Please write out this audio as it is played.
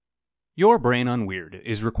Your Brain on Weird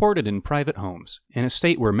is recorded in private homes, in a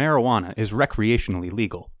state where marijuana is recreationally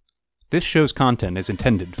legal. This show's content is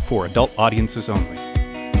intended for adult audiences only.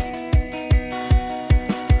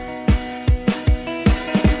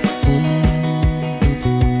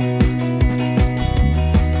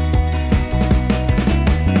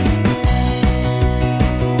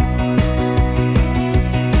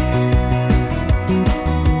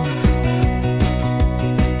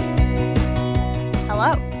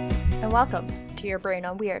 Welcome to Your Brain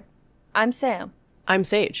on Weird. I'm Sam. I'm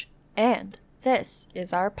Sage. And this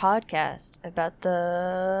is our podcast about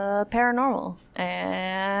the paranormal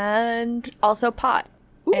and also pot.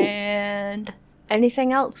 Ooh. And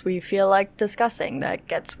anything else we feel like discussing that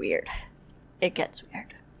gets weird. It gets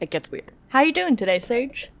weird. It gets weird. How you doing today,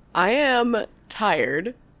 Sage? I am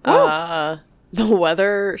tired. The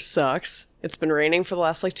weather sucks. It's been raining for the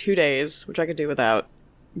last 2 days, which I could do without.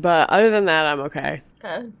 But other than that, I'm okay.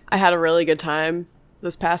 Good. I had a really good time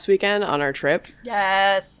this past weekend on our trip.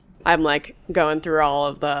 Yes. I'm going through all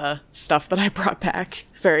of the stuff that I brought back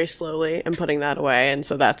very slowly and putting that away, and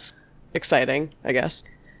so that's exciting, I guess.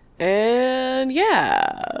 And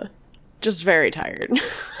yeah, just very tired.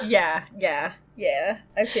 Yeah. I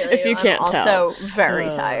feel if you can't I'm tell. also very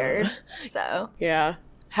tired. So yeah.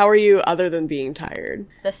 How are you other than being tired?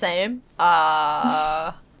 The same.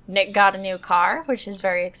 Nick got a new car, which is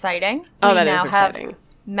very exciting. Oh, that is exciting. Have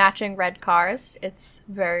matching red cars. It's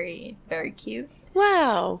very, very cute.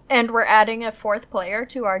 Wow. And we're adding a fourth player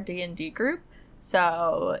to our D&D group,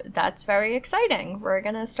 so that's very exciting. We're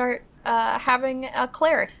gonna start having a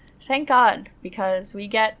cleric. Thank God, because we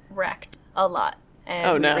get wrecked a lot,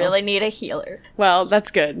 and we really need a healer. Well,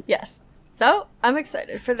 that's good. Yes. So, I'm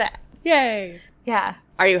excited for that. Yay. Yeah.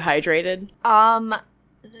 Are you hydrated?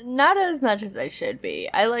 Not as much as I should be.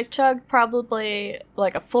 I chugged probably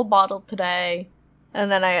a full bottle today,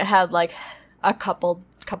 and then I had a couple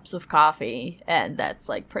cups of coffee, and that's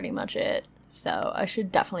pretty much it. So I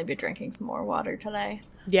should definitely be drinking some more water today.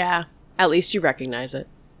 Yeah, at least you recognize it.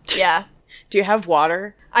 Yeah. Do you have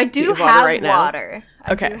water? I do have water right now?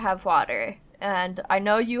 I do have water, and I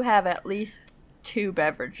know you have at least 2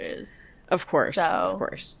 beverages. Of course, of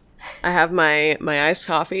course. I have my iced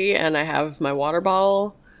coffee, and I have my water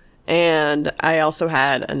bottle, and I also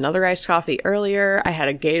had another iced coffee earlier. I had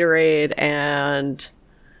a Gatorade and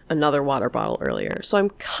another water bottle earlier. So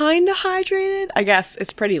I'm kind of hydrated. I guess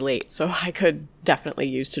it's pretty late, so I could definitely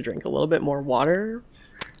use to drink a little bit more water.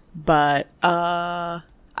 But I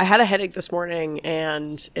had a headache this morning,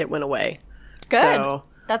 and it went away. Good. So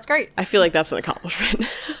that's great. I feel like that's an accomplishment.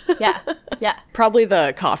 Yeah. Probably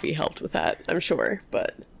the coffee helped with that, I'm sure,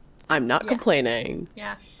 but I'm not complaining.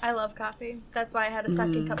 Yeah, I love coffee. That's why I had a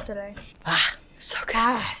second cup today. So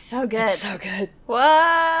good. So good. It's so good. What?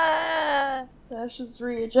 Ash is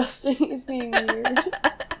readjusting. He's being weird.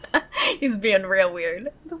 He's being real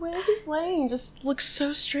weird. The way he's laying just looks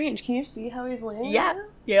so strange. Can you see how he's laying?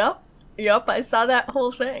 Yeah. Yep, I saw that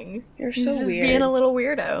whole thing. You're He's so just weird. being a little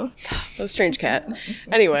weirdo. A strange cat.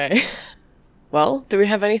 Anyway. Well, do we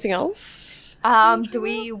have anything else? Do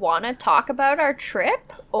we want to talk about our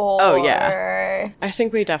trip? Or... Oh, yeah. I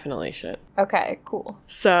think we definitely should. Okay, cool.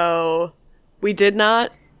 So, we did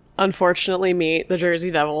not, unfortunately, meet the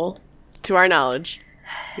Jersey Devil, to our knowledge.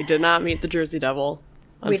 We did not meet the Jersey Devil,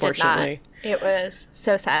 unfortunately. We did not. It was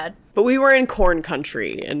so sad. But we were in corn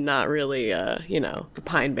country and not really, the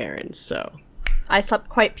Pine Barrens, so. I slept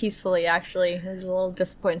quite peacefully, actually. It was a little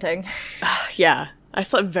disappointing. Yeah, I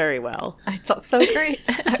slept very well. I slept so great,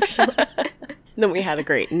 actually. Then we had a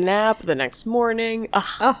great nap the next morning.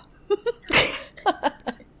 Oh.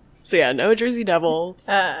 So yeah, no Jersey Devil.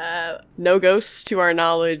 No ghosts to our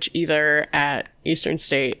knowledge either at Eastern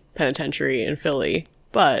State Penitentiary in Philly,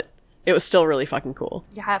 but it was still really fucking cool.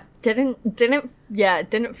 Yeah,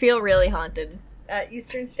 didn't feel really haunted at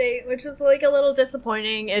Eastern State, which was a little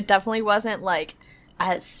disappointing. It definitely wasn't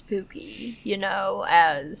as spooky,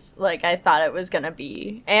 as I thought it was gonna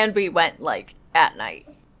be. And we went at night.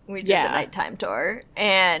 We did the nighttime tour,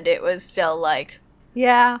 and it was still it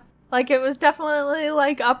was definitely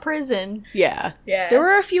a prison. Yeah. There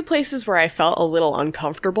were a few places where I felt a little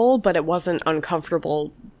uncomfortable, but it wasn't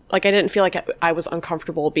uncomfortable. I didn't feel like I was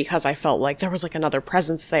uncomfortable because I felt like there was another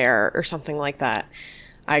presence there or something like that.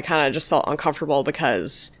 I kind of just felt uncomfortable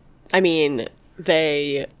because,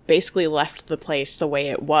 they basically left the place the way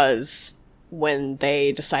it was when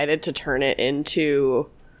they decided to turn it into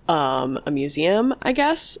a museum, I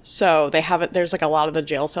guess. So there's a lot of the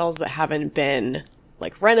jail cells that haven't been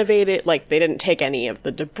renovated, they didn't take any of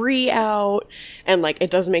the debris out, and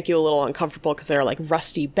it does make you a little uncomfortable because there are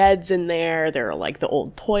rusty beds in there, there are the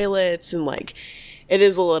old toilets, and It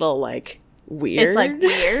is a little, like, weird. It's, like,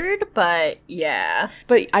 weird, but yeah.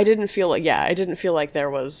 But I didn't feel like there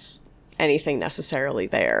was anything necessarily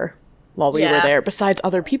there while we were there besides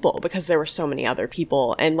other people, because there were so many other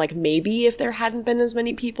people. And, like, maybe if there hadn't been as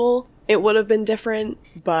many people, it would have been different,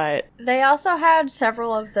 but... They also had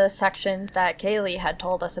several of the sections that Kaylee had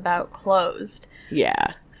told us about closed.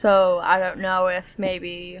 Yeah. So I don't know if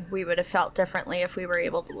maybe we would have felt differently if we were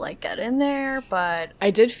able to, like, get in there, but...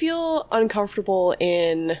 I did feel uncomfortable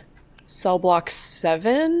in cell block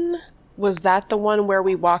 7. Was that the one where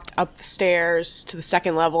we walked up the stairs to the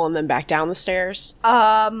second level and then back down the stairs?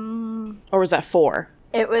 Or was that 4?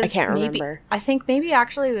 It was... I can't remember. I think maybe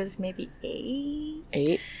actually it was maybe 8?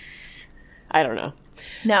 8? I don't know.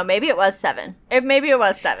 No, maybe it was 7. Maybe it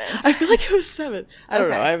was 7. I feel like it was 7. I don't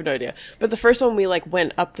know. I have no idea. But the first one, we, like,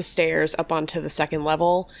 went up the stairs up onto the second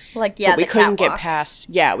level. Like, yeah, but we the couldn't catwalk. get past...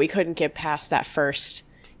 Yeah, we couldn't get past that first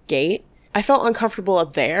gate. I felt uncomfortable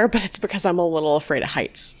up there, but it's because I'm a little afraid of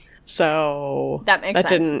heights. So... That makes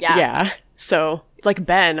sense, Yeah. So, like,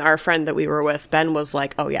 Ben, our friend that we were with, Ben was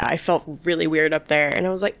like, oh, yeah, I felt really weird up there. And I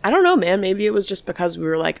was like, I don't know, man. Maybe it was just because we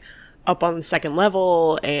were, like, up on the second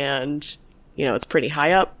level and... You know, it's pretty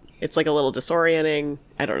high up. It's, like, a little disorienting.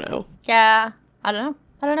 I don't know. Yeah. I don't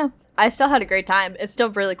know. I still had a great time. It's still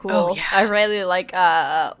really cool. Oh, yeah. I really like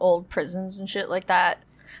old prisons and shit like that.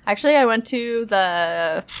 Actually, I went to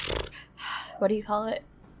the... What do you call it?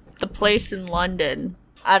 The place in London.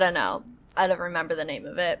 I don't know. I don't remember the name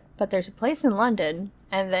of it. But there's a place in London,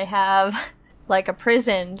 and they have... like a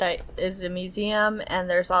prison that is a museum, and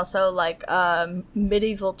there's also like a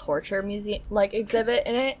medieval torture museum like exhibit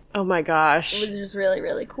in it. Oh my gosh. It was just really,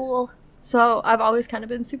 really cool. So I've always kind of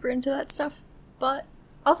been super into that stuff, but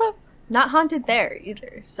also not haunted there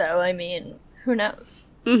either. So I mean, who knows?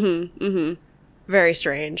 Very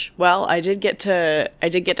strange. Well, I did get to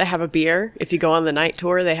have a beer. If you go on the night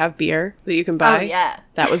tour, they have beer that you can buy. Oh yeah.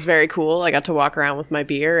 That was very cool. I got to walk around with my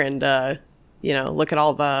beer and you know, look at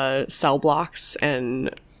all the cell blocks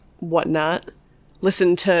and whatnot.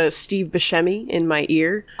 Listen to Steve Buscemi in my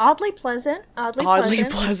ear. Oddly pleasant. Oddly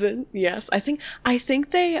pleasant. Yes, I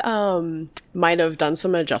think they might have done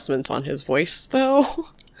some adjustments on his voice though,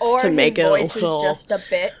 Or to make his it voice a little is just a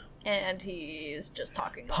bit, and he's just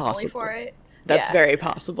talking normally Possible. for it. That's Yeah. very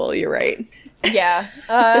possible. You're right. Yeah.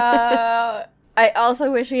 I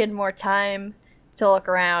also wish we had more time to look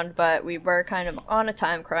around, but we were kind of on a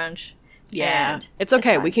time crunch. Yeah, and it's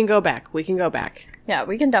okay. fine. We can go back. Yeah,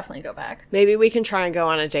 we can definitely go back. Maybe we can try and go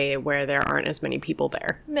on a day where there aren't as many people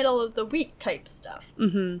there. Middle of the week type stuff.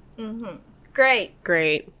 Great.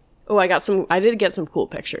 Great. Oh, I did get some cool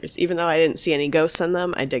pictures. Even though I didn't see any ghosts in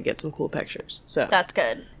them, I did get some cool pictures. So That's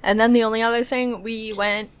good. And then the only other thing we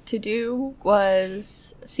went to do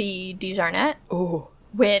was see Desjardins, oh,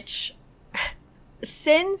 which,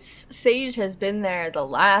 since Sage has been there the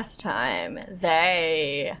last time,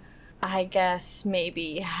 they, I guess,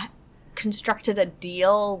 maybe constructed a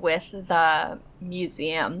deal with the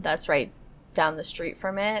museum that's right down the street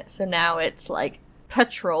from it. So now it's, like,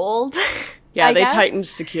 patrolled. yeah, I they guess. tightened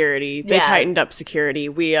security. They Yeah. tightened up security.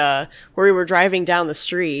 We were driving down the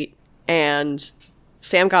street and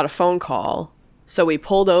Sam got a phone call. So we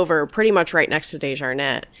pulled over pretty much right next to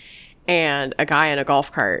Desjardins, and a guy in a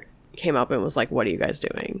golf cart came up and was like, "What are you guys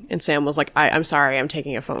doing?" And Sam was like, I'm sorry, I'm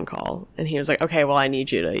taking a phone call. And he was like, "Okay, well, I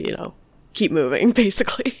need you to, you know, keep moving,"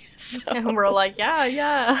 basically. So, And we're like, yeah.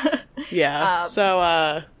 yeah.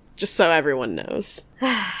 So, just so everyone knows.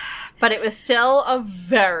 But it was still a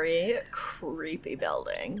very creepy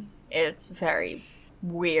building. It's very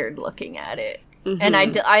weird looking at it. And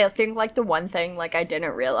I think, like, the one thing, like, I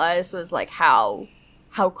didn't realize was, like, how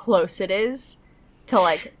close it is to,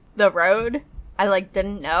 like, the road. I, like,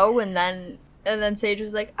 didn't know, and then Sage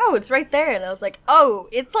was like, "Oh, it's right there." And I was like, "Oh,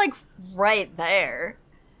 it's, like, right there."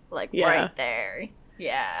 Like, Yeah. right there.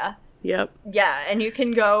 Yeah. Yep. Yeah, and you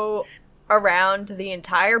can go around the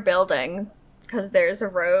entire building, because there's a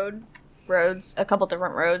a couple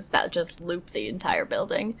different roads that just loop the entire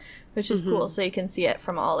building, which is cool, so you can see it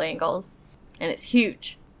from all angles. And it's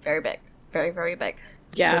huge. Very big. Very, very big.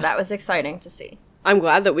 Yeah. So that was exciting to see. I'm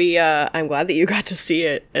glad that I'm glad that you got to see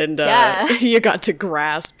it and Yeah. you got to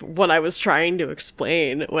grasp what I was trying to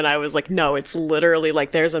explain when I was like, no, it's literally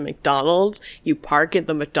like there's a McDonald's, you park at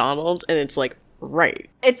the McDonald's, and it's like right.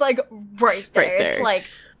 It's like right there. Right there. It's like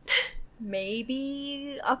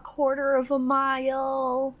maybe a quarter of a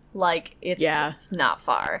mile. Like, it's not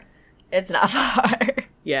far. It's not far.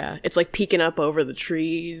 Yeah, it's like peeking up over the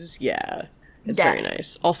trees. Yeah, it's Yeah. very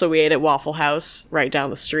nice. Also, we ate at Waffle House right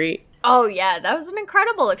down the street. Oh, yeah, that was an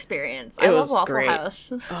incredible experience. I love was Waffle great.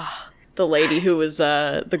 House. the lady who was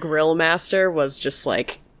the grill master was just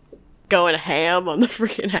like going ham on the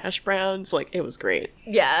freaking hash browns. Like, it was great.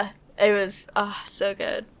 Yeah, it was so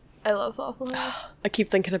good. I love waffle house. I keep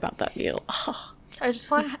thinking about that meal. I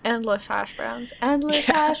just want endless hash browns. Endless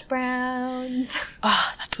hash browns.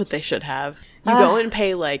 That's what they should have. You go and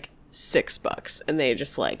pay like $6 and they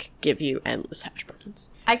just like give you endless hash browns.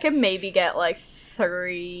 I could maybe get like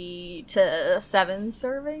 3 to 7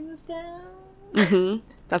 servings down. Mm-hmm.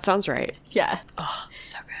 That sounds right. Yeah. Oh,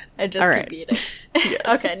 so good. I just keep eating.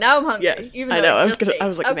 Yes. Okay, now I'm hungry. Yes, even I though know. I just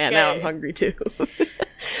was like, ate. man, now I'm hungry too.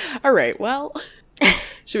 All right. Well,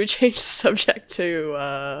 should we change the subject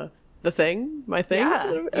to the thing? My thing? Yeah.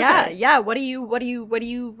 Okay. Yeah. What do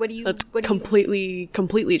you? Let's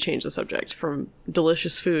completely change the subject from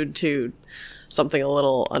delicious food to something a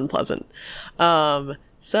little unpleasant.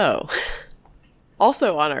 So,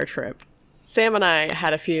 also on our trip, Sam and I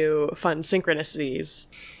had a few fun synchronicities,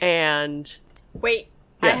 and... Wait,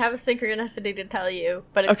 yes. I have a synchronicity to tell you,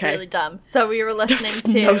 but it's Okay. really dumb. So we were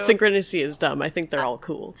listening to... No, synchronicity is dumb. I think they're all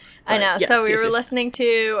cool. I know. But So we were yes. listening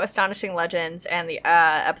to Astonishing Legends, and the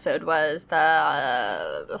episode was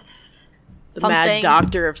the Mad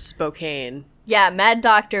Doctor of Spokane. Yeah, Mad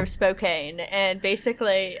Doctor of Spokane, and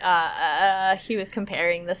basically, he was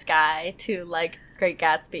comparing this guy to like Great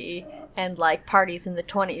Gatsby and like parties in the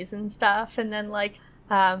 20s and stuff, and then like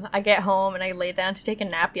I get home and I lay down to take a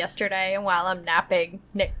nap yesterday, and while I'm napping,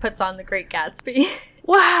 Nick puts on the Great Gatsby.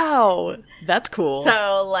 Wow, that's cool.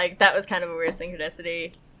 So like that was kind of a weird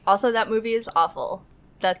synchronicity. Also, that movie is awful.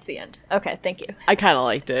 That's the end. Okay, thank you. I kind of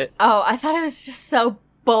liked it. Oh, I thought it was just so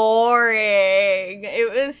boring.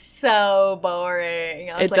 It was so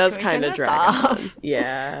boring. I was It like, does can we kind turn of this drag off? on.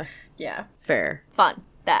 Yeah, Yeah. fair. Fun.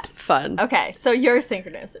 That. Fun. Okay, so your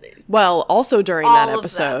synchronicities. Well, also during All that of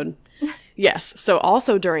episode... Yes, so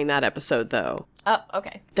also during that episode, though, Oh,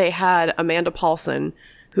 okay. they had Amanda Paulson,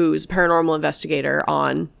 who's a paranormal investigator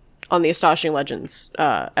on the Astonishing Legends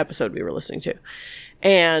episode we were listening to.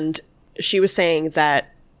 And she was saying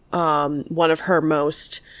that one of her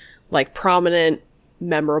most, like, prominent,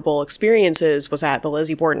 memorable experiences was at the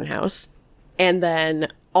Lizzie Borden house. And then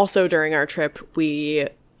also during our trip, we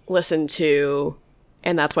listened to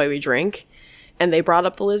And That's Why We Drink. And they brought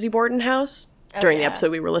up the Lizzie Borden house during the episode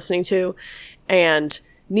we were listening to. And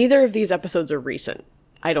neither of these episodes are recent,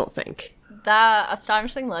 I don't think. The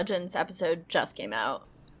Astonishing Legends episode just came out.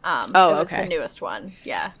 It was the newest one.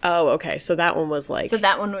 Yeah. Oh, okay. So that one was like... So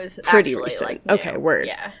that one was pretty actually recent. like new. Okay, word.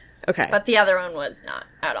 Yeah. Okay. But the other one was not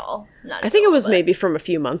at all. Not I think it was but- maybe from a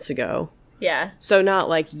few months ago. Yeah. So not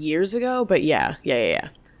like years ago, but yeah.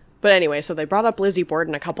 But anyway, so they brought up Lizzie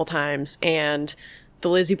Borden a couple times, and the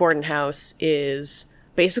Lizzie Borden house is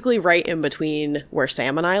basically right in between where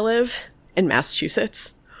Sam and I live in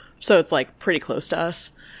Massachusetts. So it's like pretty close to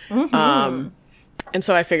us. Mm-hmm. And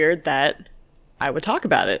so I figured that I would talk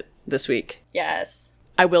about it this week. Yes.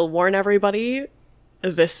 I will warn everybody,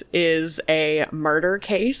 this is a murder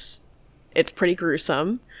case. It's pretty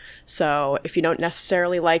gruesome. So if you don't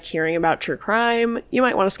necessarily like hearing about true crime, you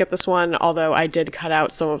might want to skip this one, although I did cut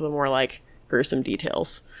out some of the more like gruesome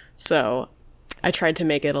details. So I tried to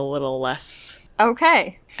make it a little less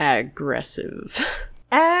Okay. aggressive.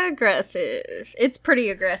 Aggressive. It's pretty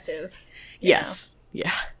aggressive. Yes.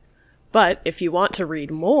 Yeah. But if you want to read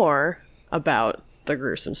more about the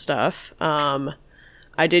gruesome stuff,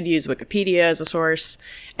 I did use Wikipedia as a source,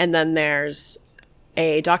 and then there's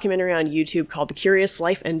a documentary on YouTube called The Curious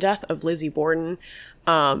Life and Death of Lizzie Borden.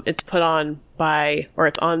 It's put on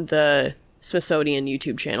it's on the Smithsonian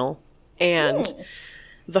YouTube channel. And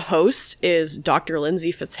the host is Dr.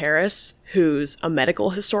 Lindsay Fitzharris, who's a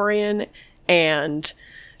medical historian, and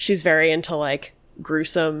she's very into, like,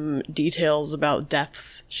 gruesome details about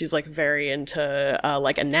deaths. She's, like, very into,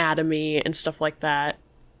 like, anatomy and stuff like that.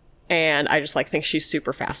 And I just, like, think she's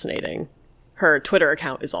super fascinating. Her Twitter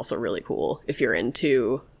account is also really cool if you're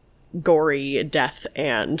into gory death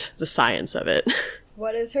and the science of it.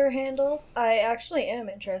 What is her handle? I actually am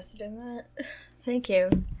interested in that. Thank you.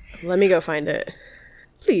 Let me go find it.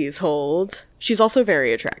 Please hold. She's also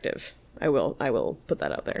very attractive. I will put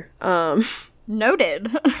that out there.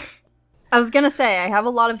 Noted. I was gonna say, I have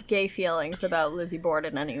a lot of gay feelings about Lizzie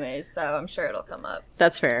Borden anyways, so I'm sure it'll come up.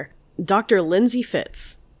 That's fair. Dr. Lindsay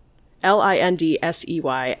Fitz. Lindseyfitz.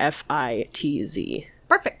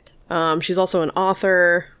 Perfect. She's also an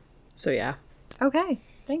author. So yeah. Okay.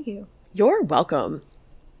 Thank you. You're welcome.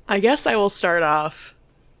 I guess I will start off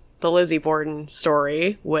the Lizzie Borden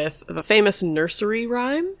story with the famous nursery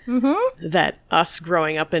rhyme that us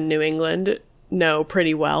growing up in New England know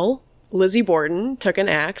pretty well. Lizzie Borden took an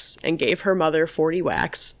axe and gave her mother 40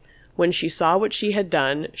 whacks. When she saw what she had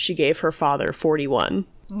done, she gave her father 41.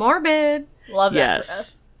 Morbid. Love that.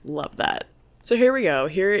 Yes, love that. So here we go.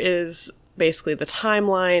 Here is basically the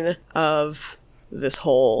timeline of this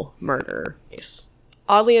whole murder case.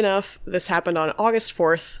 Oddly enough, this happened on August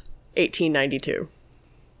 4th, 1892,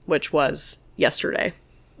 which was yesterday.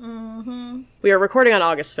 Mm-hmm. We are recording on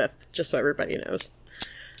August 5th, just so everybody knows.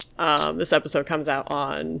 This episode comes out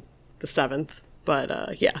on the 7th,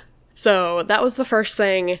 but yeah. So that was the first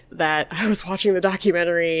thing that I was watching the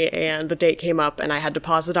documentary and the date came up and I had to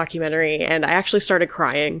pause the documentary and I actually started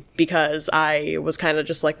crying because I was kind of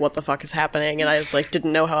just like, what the fuck is happening? And I like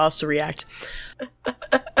didn't know how else to react.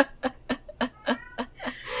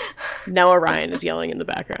 Now Orion is yelling in the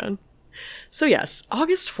background. So yes,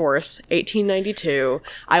 August 4th, 1892.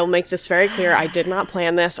 I will make this very clear. I did not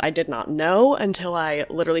plan this. I did not know until I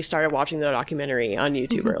literally started watching the documentary on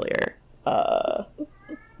YouTube earlier.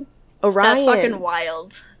 Orion. That's fucking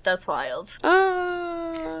wild. That's wild.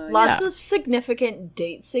 Lots of significant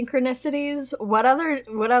date synchronicities. What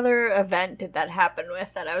other event did that happen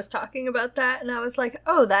with that I was talking about that and I was like,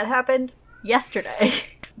 oh, that happened yesterday.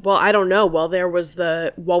 Well, I don't know. Well,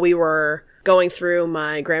 while we were going through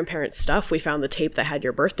my grandparents' stuff, we found the tape that had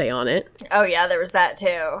your birthday on it. Oh yeah, there was that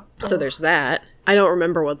too. So there's that. I don't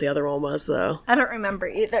remember what the other one was, though. I don't remember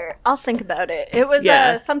either. I'll think about it. It was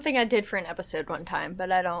something I did for an episode one time,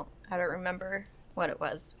 but I don't remember what it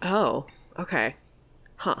was. Oh, okay.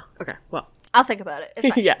 Huh. Okay, well. I'll think about it. It's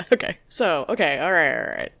fine. Yeah, okay. So, okay, all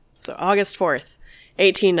right. So, August 4th,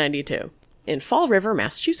 1892, in Fall River,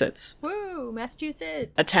 Massachusetts. Woo,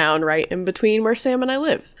 Massachusetts. A town right in between where Sam and I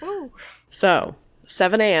live. Woo. So,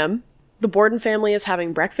 7 a.m., the Borden family is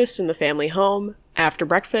having breakfast in the family home. After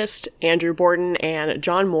breakfast, Andrew Borden and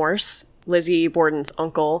John Morse, Lizzie Borden's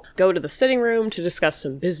uncle, go to the sitting room to discuss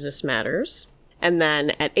some business matters. And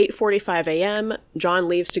then at 8:45 a.m., John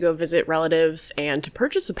leaves to go visit relatives and to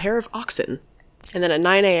purchase a pair of oxen. And then at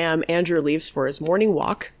 9 a.m., Andrew leaves for his morning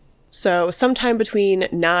walk. So sometime between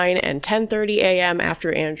 9 and 10:30 a.m.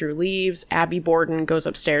 after Andrew leaves, Abby Borden goes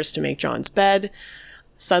upstairs to make John's bed.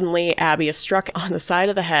 Suddenly, Abby is struck on the side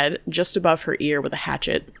of the head, just above her ear, with a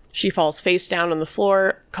hatchet. She falls face down on the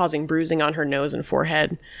floor, causing bruising on her nose and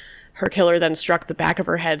forehead. Her killer then struck the back of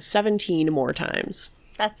her head 17 more times.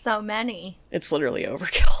 That's so many. It's literally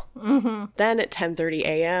overkill. Mm-hmm. Then at 10:30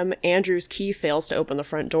 a.m., Andrew's key fails to open the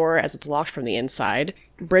front door as it's locked from the inside.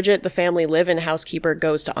 Bridget, the family live-in housekeeper,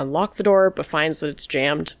 goes to unlock the door, but finds that it's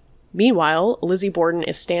jammed. Meanwhile, Lizzie Borden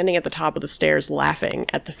is standing at the top of the stairs laughing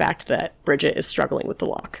at the fact that Bridget is struggling with the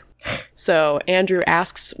lock. So Andrew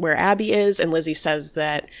asks where Abby is, and Lizzie says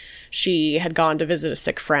that she had gone to visit a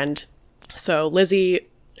sick friend. So Lizzie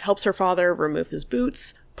helps her father remove his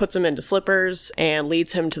boots, puts him into slippers, and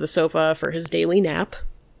leads him to the sofa for his daily nap.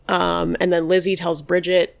 And then Lizzie tells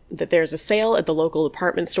Bridget that there's a sale at the local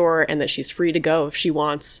department store and that she's free to go if she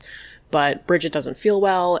wants. But Bridget doesn't feel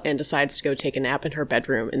well and decides to go take a nap in her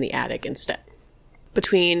bedroom in the attic instead.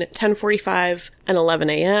 Between 10:45 and 11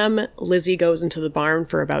 a.m., Lizzie goes into the barn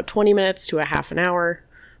for about 20 minutes to a half an hour,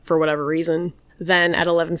 for whatever reason. Then at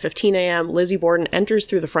 11:15 a.m., Lizzie Borden enters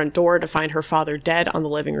through the front door to find her father dead on the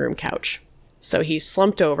living room couch. So he's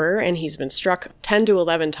slumped over and he's been struck 10 to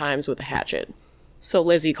 11 times with a hatchet. So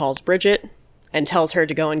Lizzie calls Bridget and tells her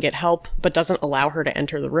to go and get help, but doesn't allow her to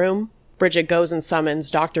enter the room. Bridget goes and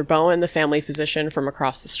summons Dr. Bowen, the family physician from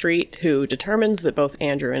across the street, who determines that both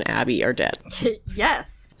Andrew and Abby are dead.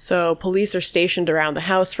 Yes. So police are stationed around the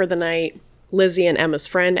house for the night. Lizzie and Emma's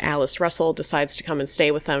friend, Alice Russell, decides to come and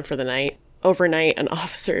stay with them for the night. Overnight, an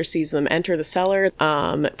officer sees them enter the cellar,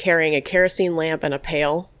 carrying a kerosene lamp and a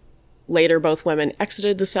pail. Later, both women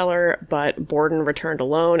exited the cellar, but Borden returned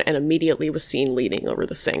alone and immediately was seen leaning over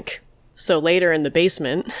the sink. So later in the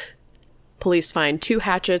basement, police find 2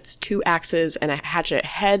 hatchets, 2 axes, and a hatchet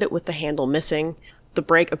head with the handle missing. The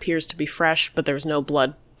break appears to be fresh, but there's no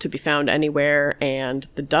blood to be found anywhere, and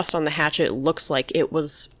the dust on the hatchet looks like it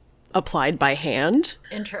was applied by hand.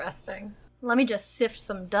 Interesting. Let me just sift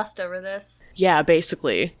some dust over this. Yeah,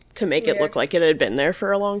 basically, to make it look like it had been there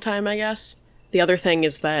for a long time, I guess. The other thing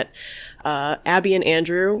is that Abby and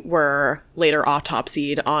Andrew were later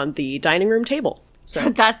autopsied on the dining room table. So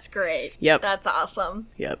that's great. Yep. That's awesome.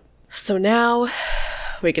 Yep. So now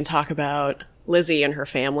we can talk about Lizzie and her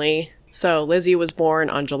family. So Lizzie was born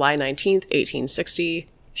on July 19th, 1860.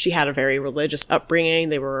 She had a very religious upbringing.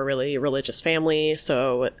 They were a really religious family,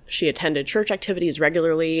 so she attended church activities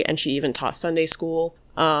regularly, and she even taught Sunday school.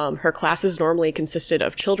 Her classes normally consisted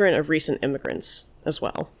of children of recent immigrants as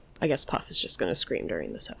well. I guess Puff is just going to scream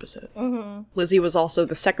during this episode. Mm-hmm. Lizzie was also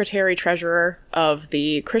the secretary-treasurer of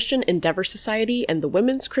the Christian Endeavor Society and the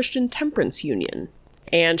Women's Christian Temperance Union.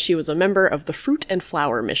 and she was a member of the Fruit and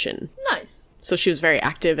Flower Mission. Nice. So she was very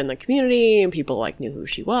active in the community, and people, like, knew who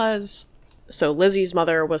she was. So Lizzie's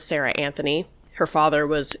mother was Sarah Anthony. Her father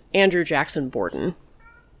was Andrew Jackson Borden.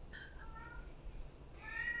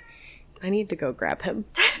 I need to go grab him.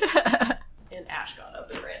 And Ash got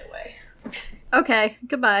up and ran away. Okay,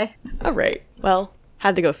 goodbye. All right. Well,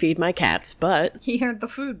 had to go feed my cats, but He heard the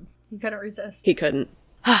food. He couldn't resist. he couldn't.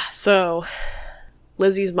 So,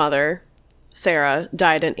 Lizzie's mother, Sarah,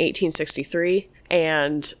 died in 1863,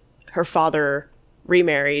 and her father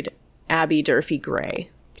remarried Abby Durfee Gray.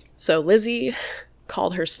 So Lizzie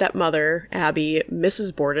called her stepmother, Abby,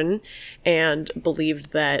 Mrs. Borden, and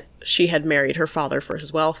believed that she had married her father for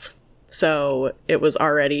his wealth. So it was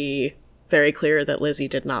already very clear that Lizzie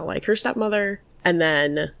did not like her stepmother. And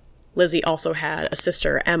then Lizzie also had a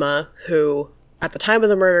sister, Emma, who at the time of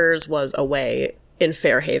the murders was away in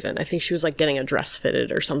Fairhaven. I think she was like getting a dress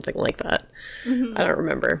fitted or something like that. Mm-hmm. I don't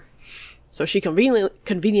remember. So she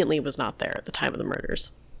conveniently was not there at the time of the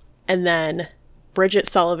murders. And then Bridget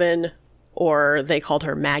Sullivan, or they called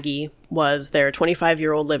her Maggie, was their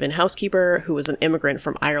 25-year-old live-in housekeeper who was an immigrant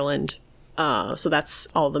from Ireland. So that's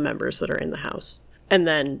all the members that are in the house. And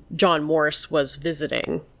then John Morse was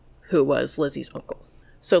visiting, who was Lizzie's uncle.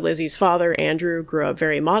 So Lizzie's father, Andrew, grew up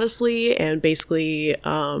very modestly and basically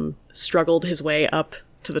struggled his way up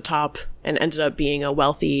to the top and ended up being a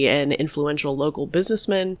wealthy and influential local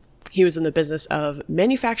businessman. He was in the business of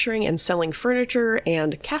manufacturing and selling furniture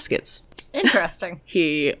and caskets. Interesting.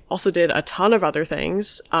 He also did a ton of other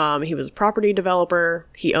things. He was a property developer.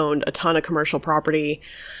 He owned a ton of commercial property.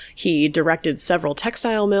 He directed several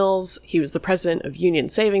textile mills. He was the president of Union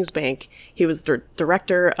Savings Bank. He was the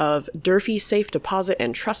director of Durfee Safe Deposit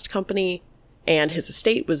and Trust Company. And his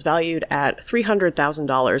estate was valued at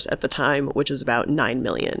 $300,000 at the time, which is about $9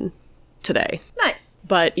 million today. Nice.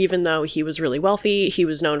 But even though he was really wealthy, he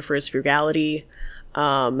was known for his frugality.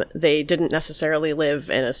 They didn't necessarily live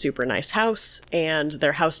in a super nice house, and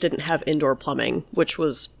their house didn't have indoor plumbing, which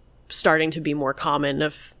was starting to be more common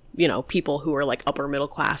of, you know, people who were like upper middle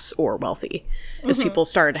class or wealthy, as people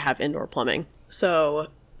started to have indoor plumbing. So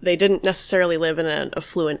they didn't necessarily live in an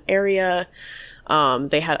affluent area.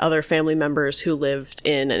 They had other family members who lived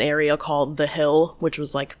in an area called The Hill, which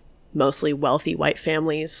was like mostly wealthy white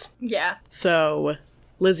families. Yeah. So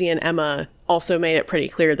Lizzie and Emma also made it pretty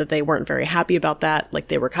clear that they weren't very happy about that. Like,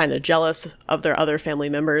 they were kind of jealous of their other family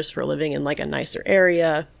members for living in like a nicer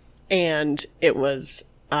area. And it was,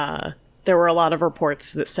 there were a lot of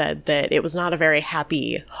reports that said that it was not a very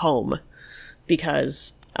happy home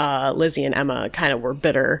because Lizzie and Emma kind of were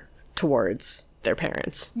bitter towards their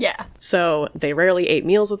parents. Yeah. So they rarely ate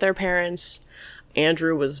meals with their parents.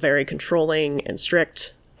 Andrew was very controlling and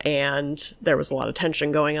strict, and there was a lot of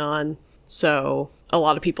tension going on. So a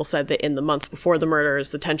lot of people said that in the months before the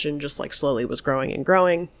murders, the tension just like slowly was growing and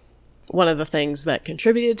growing. One of the things that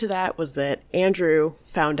contributed to that was that Andrew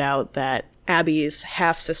found out that Abby's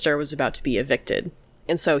half-sister was about to be evicted.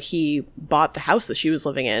 And so he bought the house that she was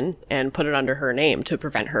living in and put it under her name to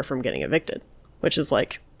prevent her from getting evicted. Which is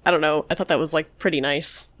like, I don't know, I thought that was like pretty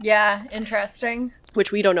nice. Yeah, interesting.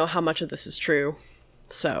 Which we don't know how much of this is true.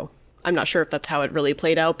 So I'm not sure if that's how it really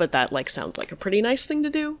played out, but that like sounds like a pretty nice thing to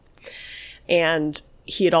do. And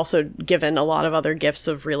he had also given a lot of other gifts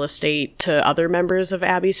of real estate to other members of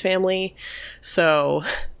Abby's family. So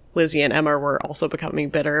Lizzie and Emma were also becoming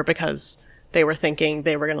bitter because they were thinking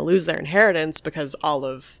they were going to lose their inheritance because all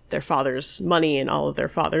of their father's money and all of their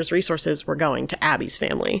father's resources were going to Abby's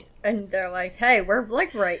family. And they're like, hey, we're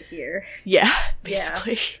like right here. Yeah,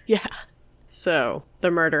 basically. Yeah. So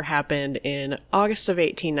the murder happened in August of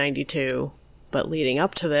 1892, but leading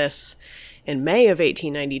up to this, in May of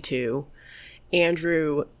 1892,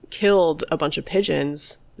 Andrew killed a bunch of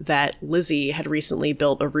pigeons that Lizzie had recently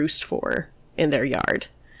built a roost for in their yard.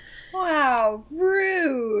 Wow,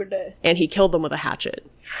 rude. And he killed them with a hatchet.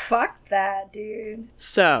 Fuck that, dude.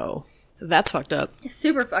 So, that's fucked up.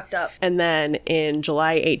 Super fucked up. And then in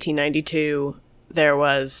July 1892, there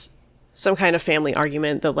was some kind of family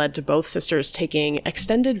argument that led to both sisters taking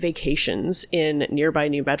extended vacations in nearby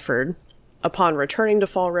New Bedford. Upon returning to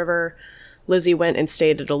Fall River, Lizzie went and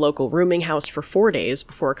stayed at a local rooming house for 4 days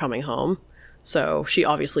before coming home. So she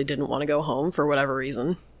obviously didn't want to go home for whatever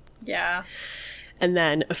reason. Yeah. And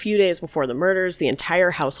then a few days before the murders, the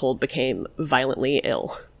entire household became violently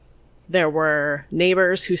ill. There were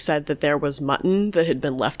neighbors who said that there was mutton that had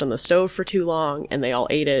been left on the stove for too long, and they all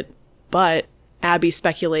ate it. But Abby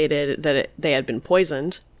speculated that they had been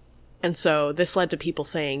poisoned. And so this led to people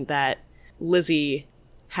saying that Lizzie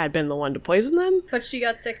had been the one to poison them. But she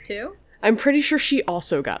got sick too? I'm pretty sure she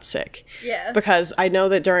also got sick. Yeah. Because I know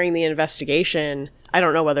that during the investigation, I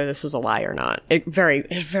don't know whether this was a lie or not. It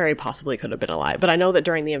very possibly could have been a lie. But I know that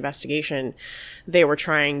during the investigation, they were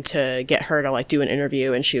trying to get her to, like, do an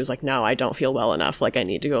interview, and she was like, no, I don't feel well enough. Like, I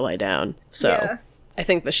need to go lie down. So Yeah. I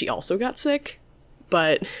think that she also got sick.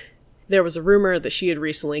 But there was a rumor that she had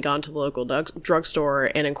recently gone to the local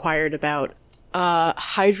drugstore and inquired about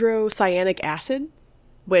hydrocyanic acid,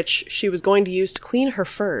 which she was going to use to clean her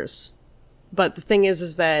furs. But the thing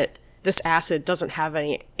is that this acid doesn't have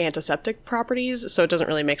any antiseptic properties, so it doesn't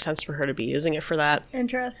really make sense for her to be using it for that.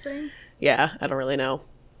 Interesting. Yeah, I don't really know.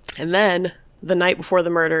 And then, the night before the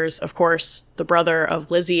murders, of course, the brother of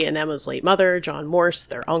Lizzie and Emma's late mother, John Morse,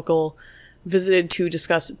 their uncle, visited to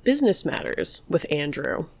discuss business matters with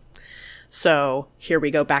Andrew. So, here we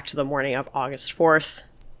go back to the morning of August 4th.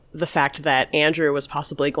 The fact that Andrew was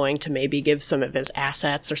possibly going to maybe give some of his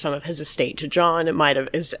assets or some of his estate to John, it might have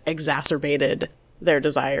exacerbated their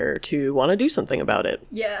desire to want to do something about it.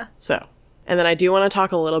 Yeah. So, and then I do want to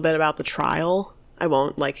talk a little bit about the trial. I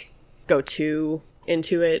won't, like, go too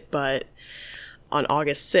into it, but on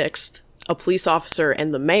August 6th, a police officer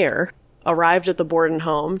and the mayor arrived at the Borden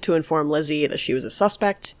home to inform Lizzie that she was a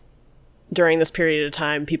suspect. During this period of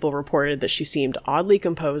time, people reported that she seemed oddly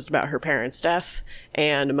composed about her parents' death,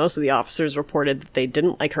 and most of the officers reported that they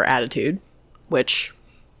didn't like her attitude, which,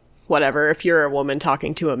 whatever, if you're a woman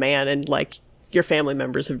talking to a man and, like, your family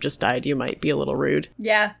members have just died, you might be a little rude.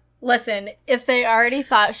 Yeah. Listen, if they already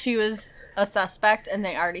thought she was a suspect and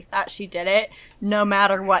they already thought she did it, no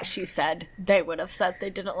matter what she said, they would have said they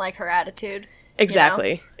didn't like her attitude. Exactly.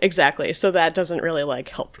 You know? Exactly. So that doesn't really, like,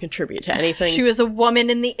 help contribute to anything. She was a woman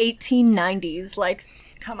in the 1890s. Like,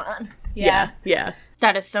 come on. Yeah. Yeah.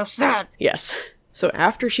 That is so sad. Yes. So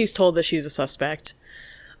after she's told that she's a suspect,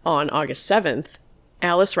 on August 7th,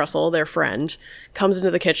 Alice Russell, their friend, comes into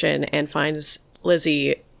the kitchen and finds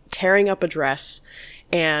Lizzie tearing up a dress,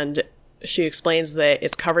 and she explains that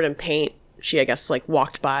it's covered in paint. She, I guess, like,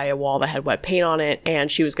 walked by a wall that had wet paint on it, and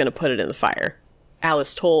she was going to put it in the fire.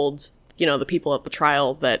 Alice told, you know, the people at the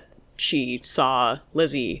trial that she saw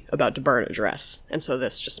Lizzie about to burn a dress, and so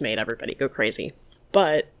this just made everybody go crazy.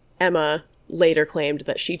 But Emma later claimed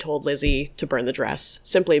that she told Lizzie to burn the dress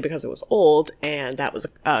simply because it was old, and that was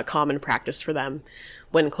a common practice for them.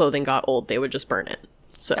 When clothing got old, they would just burn it.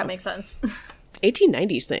 So That makes sense.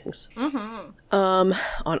 1890s things. On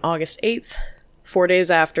August 8th, 4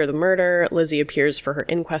 days after the murder, Lizzie appears for her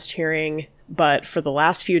inquest hearing, but for the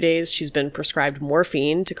last few days, she's been prescribed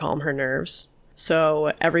morphine to calm her nerves.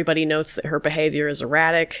 So everybody notes that her behavior is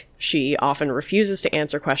erratic. She often refuses to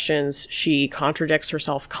answer questions. She contradicts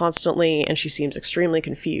herself constantly, and she seems extremely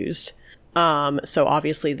confused. So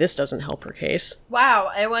obviously this doesn't help her case.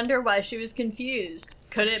 Wow, I wonder why she was confused.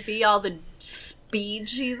 Could it be all the speed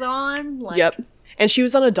she's on? Like, Yep. And she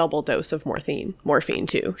was on a double dose of morphine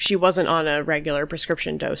too. She wasn't on a regular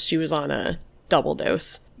prescription dose. She was on a double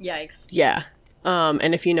dose. Yikes. Yeah.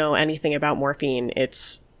 And if you know anything about morphine,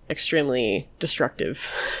 it's extremely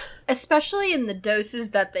destructive. Especially in the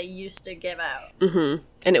doses that they used to give out.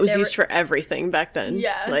 And it was used for everything back then.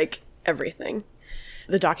 Yeah. Like, everything.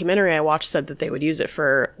 The documentary I watched said that they would use it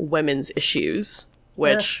for women's issues,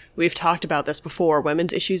 which we've talked about this before.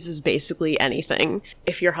 Women's issues is basically anything.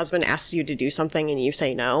 If your husband asks you to do something and you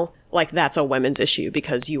say no, like, that's a women's issue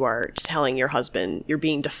because you are telling your husband you're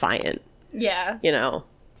being defiant. Yeah. You know,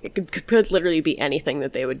 it could literally be anything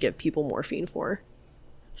that they would give people morphine for.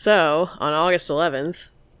 So, on August 11th,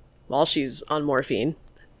 while she's on morphine,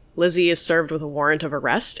 Lizzie is served with a warrant of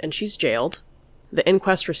arrest and she's jailed. The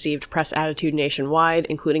inquest received press attitude nationwide,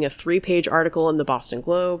 including a 3-page article in the Boston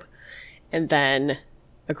Globe, and then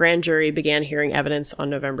a grand jury began hearing evidence on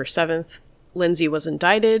November 7th. Lindsay was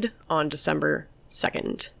indicted on December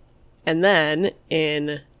 2nd. And then,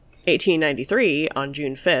 in 1893, on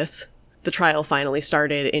June 5th, the trial finally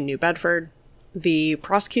started in New Bedford. The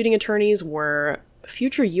prosecuting attorneys were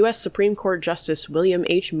future U.S. Supreme Court Justice William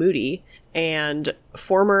H. Moody and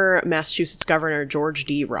former Massachusetts Governor George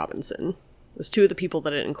D. Robinson. It was 2 of the people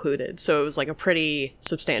that it included, so it was like a pretty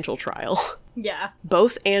substantial trial. Yeah.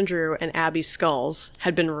 Both Andrew and Abby's skulls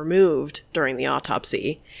had been removed during the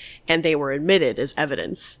autopsy, and they were admitted as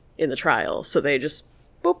evidence in the trial, so they just,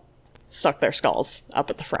 boop, stuck their skulls up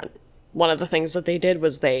at the front. One of the things that they did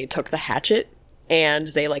was they took the hatchet and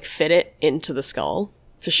they, like, fit it into the skull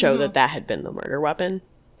to show that that had been the murder weapon.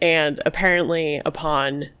 And apparently,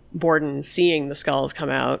 upon Borden seeing the skulls come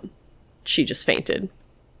out, she just fainted.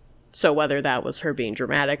 So whether that was her being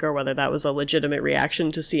dramatic or whether that was a legitimate reaction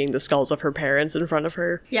to seeing the skulls of her parents in front of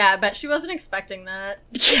her. Yeah, I bet she wasn't expecting that.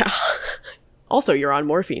 Yeah. Also, you're on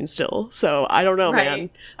morphine still, so I don't know, man.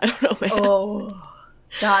 I don't know, man. Oh,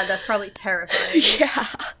 God, that's probably terrifying. Yeah.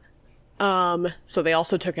 So they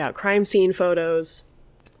also took out crime scene photos,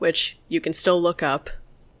 which you can still look up.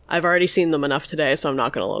 I've already seen them enough today, so I'm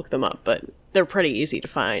not going to look them up, but they're pretty easy to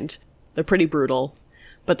find. They're pretty brutal.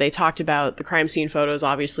 But they talked about the crime scene photos,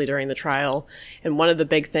 obviously, during the trial, and one of the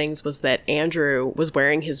big things was that Andrew was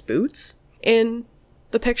wearing his boots in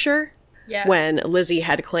the picture. Yeah. When Lizzie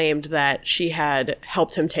had claimed that she had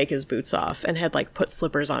helped him take his boots off and had, like, put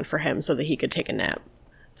slippers on for him so that he could take a nap.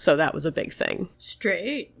 So that was a big thing.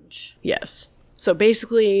 Strange. Yes. So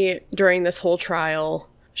basically, during this whole trial,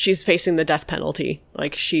 she's facing the death penalty.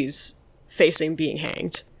 Like, she's facing being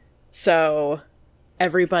hanged. So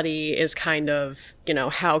everybody is kind of, you know,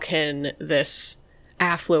 how can this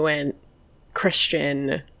affluent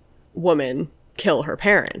Christian woman kill her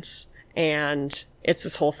parents? And it's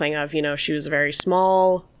this whole thing of, you know, she was a very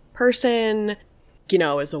small person, you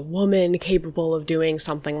know, as a woman capable of doing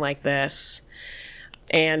something like this.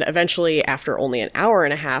 And eventually, after only an hour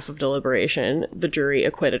and a half of deliberation, the jury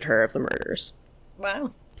acquitted her of the murders.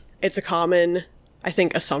 Wow. It's a common, I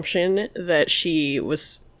think, assumption that she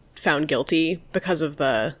was found guilty because of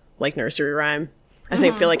the, like, nursery rhyme.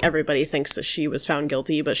 I feel like everybody thinks that she was found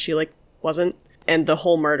guilty, but she, like, wasn't. And the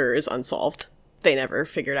whole murder is unsolved. They never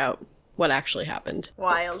figured out what actually happened.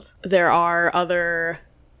 Wild. There are other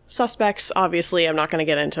suspects. Obviously, I'm not going to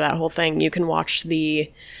get into that whole thing. You can watch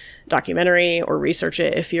the documentary or research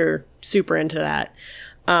it if you're super into that.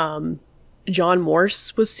 John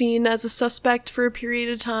Morse was seen as a suspect for a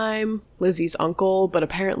period of time, Lizzie's uncle, but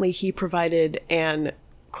apparently he provided an,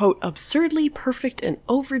 quote, absurdly perfect and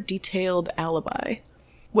over-detailed alibi,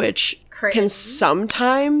 which can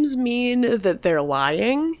sometimes mean that they're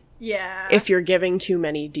lying. Yeah. If you're giving too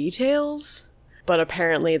many details. But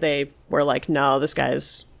apparently they were like, no, this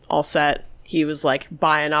guy's all set. He was like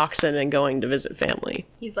buying oxen and going to visit family.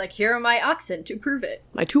 He's like, here are my oxen to prove it.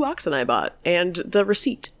 My 2 oxen I bought. And the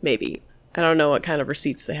receipt, maybe. I don't know what kind of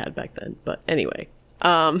receipts they had back then. But anyway.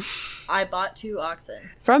 I bought 2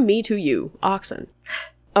 oxen. From me to you, oxen.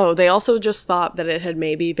 Oh, they also just thought that it had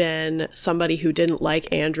maybe been somebody who didn't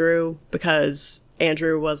like Andrew because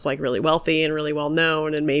Andrew was, like, really wealthy and really well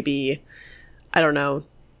known, and maybe, I don't know,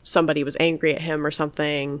 somebody was angry at him or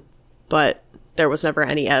something, but there was never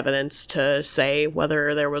any evidence to say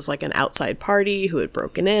whether there was, like, an outside party who had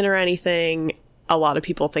broken in or anything. A lot of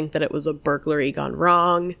people think that it was a burglary gone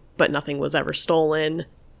wrong, but nothing was ever stolen.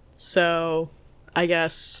 So, I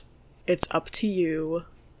guess it's up to you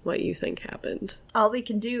what you think happened. All we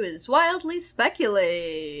can do is wildly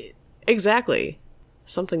speculate. Exactly.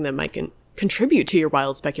 Something that might contribute to your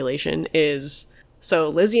wild speculation is, so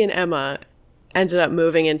Lizzie and Emma ended up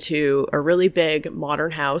moving into a really big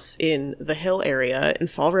modern house in the Hill area in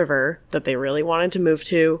Fall River that they really wanted to move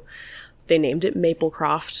to. They named it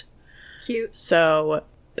Maplecroft. Cute. So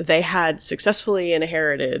they had successfully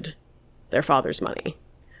inherited their father's money.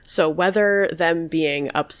 So whether them being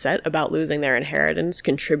upset about losing their inheritance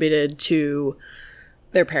contributed to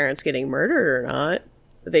their parents getting murdered or not,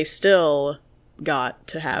 they still got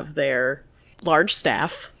to have their large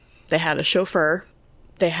staff. They had a chauffeur.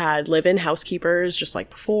 They had live-in housekeepers just like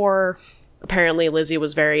before. Apparently Lizzie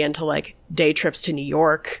was very into, like, day trips to New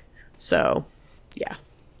York. So, yeah.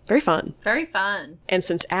 Very fun. Very fun. And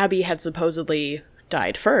since Abby had supposedly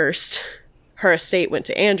died first, her estate went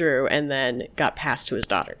to Andrew and then got passed to his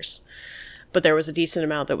daughters. But there was a decent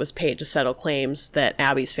amount that was paid to settle claims that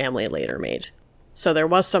Abby's family later made. So there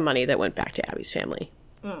was some money that went back to Abby's family.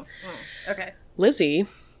 Okay. Lizzie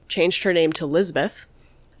changed her name to Lizbeth.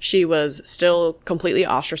 She was still completely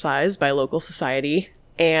ostracized by local society.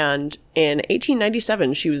 And in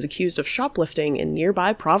 1897, she was accused of shoplifting in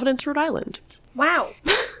nearby Providence, Rhode Island. Wow.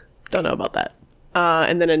 Don't know about that.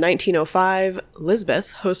 And then in 1905,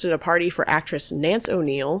 Lizbeth hosted a party for actress Nance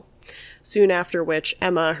O'Neill, soon after which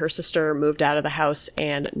Emma, her sister, moved out of the house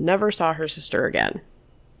and never saw her sister again.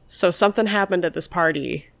 So something happened at this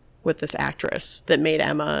party with this actress that made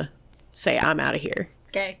Emma say, I'm out of here.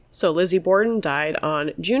 Okay. So Lizzie Borden died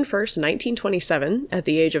on June 1st, 1927, at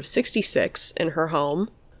the age of 66 in her home.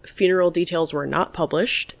 Funeral details were not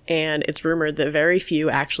published, and it's rumored that very few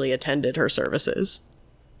actually attended her services.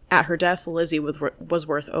 At her death, Lizzie was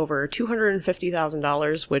worth over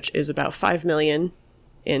 $250,000, which is about $5 million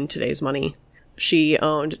in today's money. She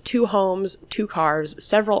owned 2 homes, 2 cars,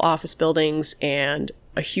 several office buildings, and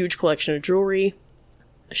a huge collection of jewelry.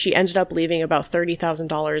 She ended up leaving about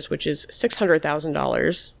 $30,000, which is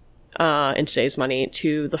 $600,000 in today's money,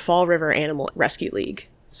 to the Fall River Animal Rescue League.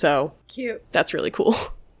 So, cute. That's really cool.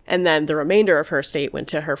 And then the remainder of her estate went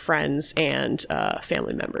to her friends and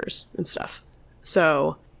family members and stuff.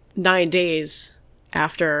 So, 9 days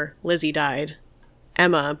after Lizzie died,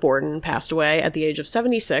 Emma Borden passed away at the age of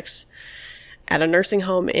 76 at a nursing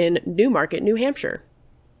home in Newmarket, New Hampshire.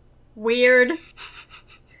 Weird.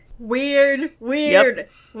 Weird. Weird. Yep.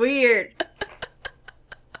 Weird.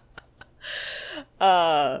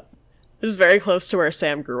 This is very close to where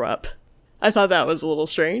Sam grew up. I thought that was a little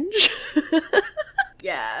strange.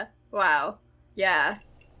 Yeah. Wow. Yeah.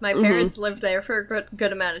 My parents lived there for a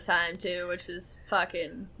good amount of time, too, which is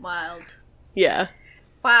fucking wild. Yeah.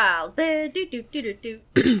 Wild.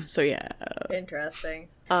 So yeah. Interesting.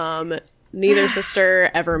 Neither sister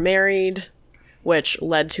ever married, which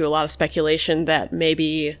led to a lot of speculation that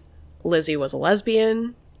maybe Lizzie was a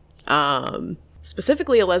lesbian.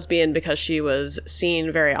 Specifically a lesbian because she was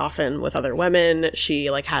seen very often with other women. She,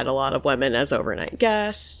 like, had a lot of women as overnight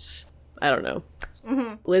guests. I don't know.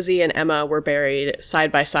 Lizzie and Emma were buried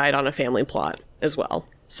side by side on a family plot as well.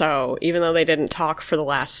 So even though they didn't talk for the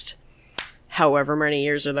last however many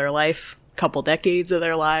years of their life, couple decades of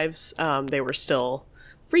their lives, they were still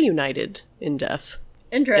reunited in death.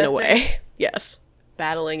 Interesting. In a way. Yes.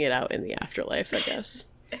 Battling it out in the afterlife, I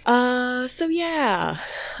guess. So yeah.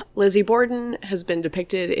 Lizzie Borden has been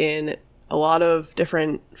depicted in a lot of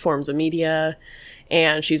different forms of media,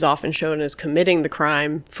 and she's often shown as committing the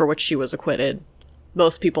crime for which she was acquitted.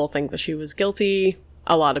 Most people think that she was guilty.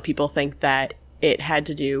 A lot of people think that it had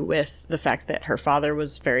to do with the fact that her father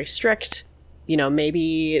was very strict. You know,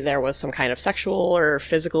 maybe there was some kind of sexual or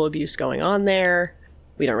physical abuse going on there.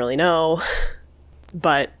 We don't really know.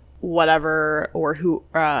 But whatever or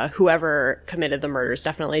whoever committed the murders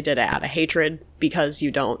definitely did it out of hatred, because you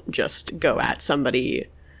don't just go at somebody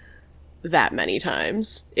that many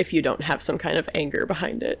times if you don't have some kind of anger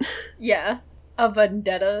behind it. Yeah. A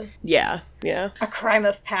vendetta. Yeah, yeah. A crime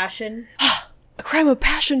of passion. A crime of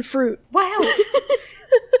passion fruit. Wow.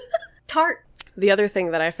 Tart. The other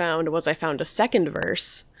thing that I found was I found a second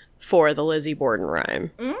verse for the Lizzie Borden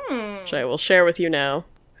rhyme, which I will share with you now.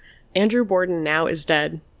 Andrew Borden now is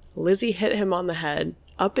dead. Lizzie hit him on the head.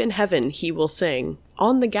 Up in heaven he will sing.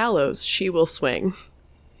 On the gallows she will swing.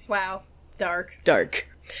 Wow. Dark. Dark.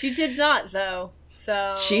 She did not, though,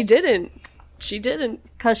 so... She didn't. She didn't.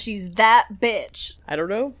 'Cause she's that bitch. I don't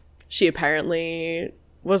know. She apparently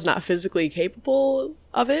was not physically capable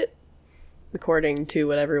of it, according to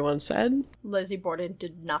what everyone said. Lizzie Borden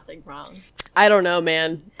did nothing wrong. I don't know,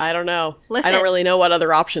 man. I don't know. Listen, I don't really know what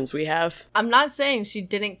other options we have. I'm not saying she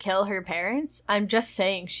didn't kill her parents. I'm just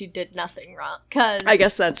saying she did nothing wrong. 'Cause I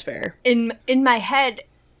guess that's fair. in my head,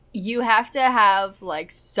 you have to have,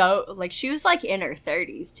 like, she was, like, in her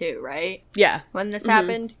 30s, too, right? Yeah. When this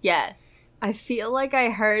happened? Yeah. I feel like I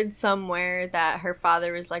heard somewhere that her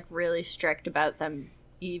father was, like, really strict about them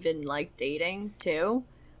even, like, dating, too.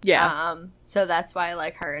 Yeah. So that's why,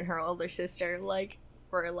 like, her and her older sister, like,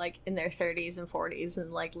 were, like, in their 30s and 40s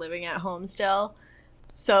and, like, living at home still.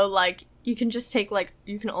 So, like, you can just take, like,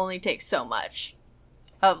 you can only take so much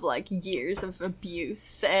of, like, years of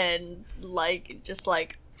abuse and, like, just,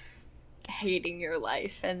 like, hating your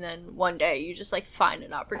life. And then one day you just, like, find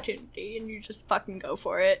an opportunity and you just fucking go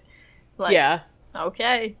for it. Like, yeah.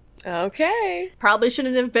 Okay. Okay. Probably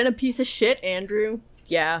shouldn't have been a piece of shit, Andrew.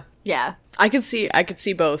 Yeah. Yeah. I could see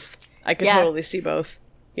both. I could totally see both,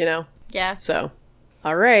 you know? Yeah. So,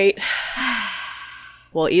 all right.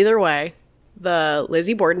 Well, either way, the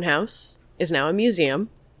Lizzie Borden house is now a museum.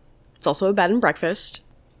 It's also a bed and breakfast,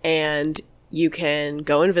 and you can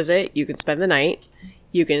go and visit. You can spend the night.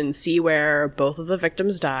 You can see where both of the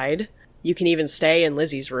victims died. You can even stay in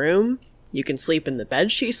Lizzie's room. You can sleep in the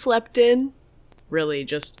bed she slept in. Really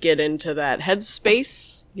just get into that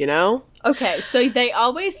headspace, you know? Okay, so they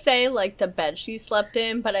always say, like, the bed she slept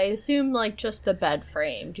in, but I assume, like, just the bed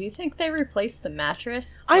frame. Do you think they replaced the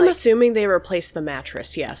mattress? I'm Like, assuming they replaced the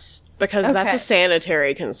mattress, yes. Because that's Okay. a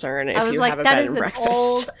sanitary concern if I was you like, have a that bed is and an breakfast.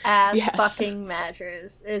 old-ass Yes. fucking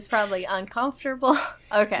mattress. It's probably uncomfortable.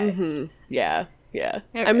 Okay. Yeah, yeah.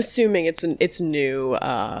 Okay. I'm assuming it's new.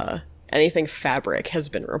 Anything fabric has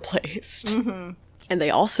been replaced. Mm-hmm. And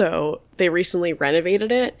they recently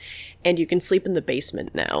renovated it, and you can sleep in the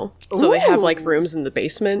basement now. So they have, like, Ooh. rooms in the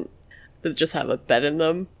basement that just have a bed in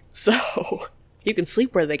them. So you can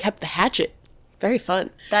sleep where they kept the hatchet. Very fun.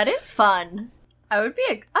 That is fun. I'm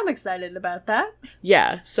excited about that.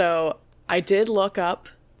 Yeah, so I did look up.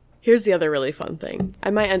 Here's the other really fun thing. I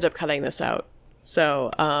might end up cutting this out.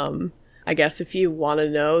 So, I guess if you want to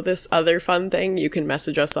know this other fun thing, you can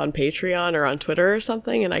message us on Patreon or on Twitter or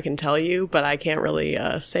something, and I can tell you, but I can't really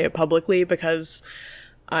say it publicly because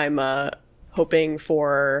I'm hoping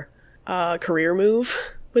for a career move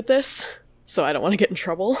with this, so I don't want to get in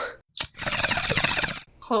trouble.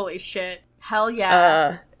 Holy shit. Hell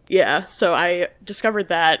yeah. Yeah, so I discovered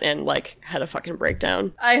that and, like, had a fucking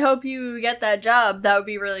breakdown. I hope you get that job. That would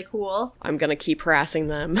be really cool. I'm gonna keep harassing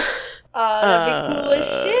them. That'd be cool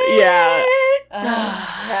as shit. Yeah.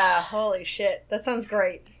 Yeah, holy shit. That sounds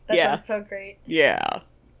great. That sounds so great. Yeah.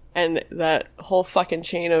 And that whole fucking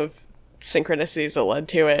chain of synchronicities that led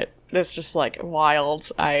to it, that's just, like,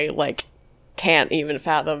 wild. I, like, can't even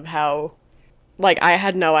fathom how... Like, I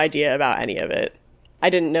had no idea about any of it. I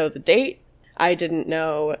didn't know the date. I didn't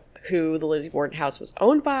know who the Lizzie Borden house was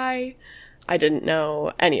owned by. I didn't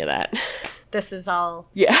know any of that. This is all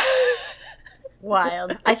Yeah.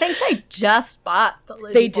 wild. I think they just bought the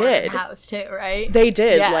Lizzie Borden house too, right? They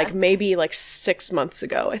did. Yeah. Like, maybe, like, 6 months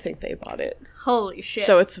ago, I think they bought it. Holy shit.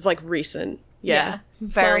 So it's, like, recent. Yeah.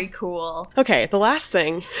 Very cool. Okay, the last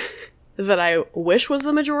thing that I wish was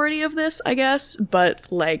the majority of this, I guess,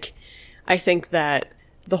 but, like, I think that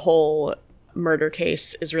the whole murder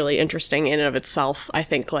case is really interesting in and of itself. I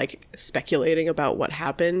think, like, speculating about what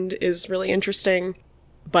happened is really interesting,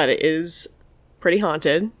 but it is pretty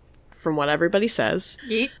haunted, from what everybody says.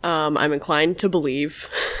 Yeet. I'm inclined to believe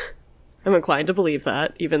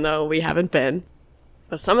that, even though we haven't been.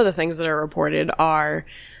 But some of the things that are reported are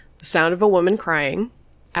the sound of a woman crying,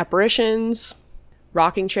 apparitions,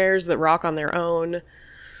 rocking chairs that rock on their own,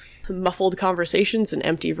 muffled conversations in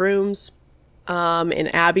empty rooms. In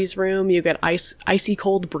Abby's room, you get icy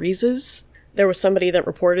cold breezes. There was somebody that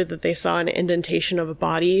reported that they saw an indentation of a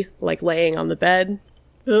body, like, laying on the bed.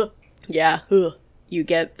 Ugh. Yeah. Ugh. You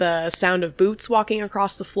get the sound of boots walking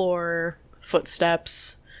across the floor,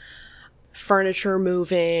 footsteps, furniture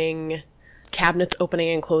moving, cabinets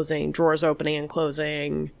opening and closing, drawers opening and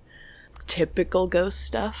closing. Typical ghost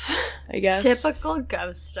stuff, I guess. Typical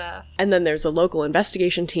ghost stuff. And then there's a local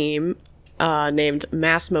investigation team named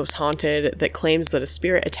Mass Most Haunted that claims that a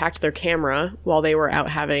spirit attacked their camera while they were out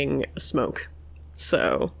having a smoke.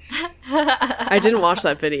 So, I didn't watch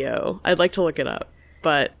that video. I'd like to look it up.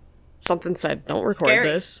 But something said, don't record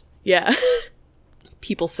this. Yeah.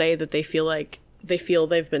 People say that they feel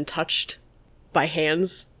they've been touched by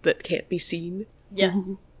hands that can't be seen.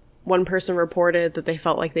 Yes. One person reported that they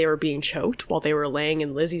felt like they were being choked while they were laying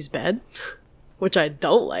in Lizzie's bed, which I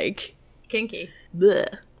don't like. Kinky.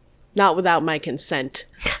 Blech. Not without my consent.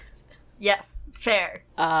 Yes, fair.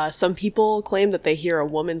 Some people claim that they hear a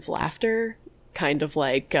woman's laughter, kind of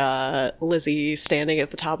like Lizzie standing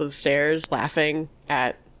at the top of the stairs laughing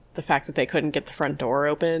at the fact that they couldn't get the front door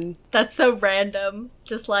open. That's so random.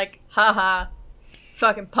 Just like, haha,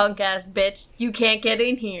 fucking punk ass bitch, you can't get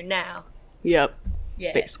in here now. Yep.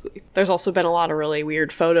 Yeah. Basically. There's also been a lot of really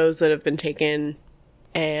weird photos that have been taken,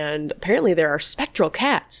 and apparently there are spectral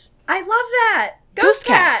cats. I love that! Ghost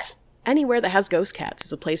cats! Anywhere that has ghost cats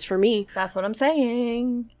is a place for me. That's what I'm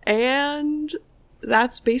saying. And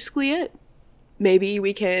that's basically it. Maybe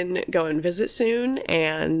we can go and visit soon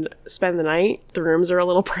and spend the night. The rooms are a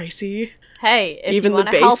little pricey. Hey, if even you want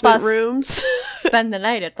the to help basement us rooms, spend the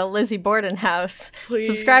night at the Lizzie Borden house, please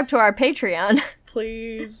subscribe to our Patreon.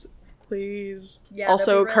 Please. Yeah,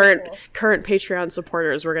 also, that'd be really current Patreon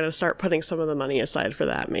supporters, we're going to start putting some of the money aside for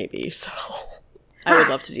that, maybe. So, I would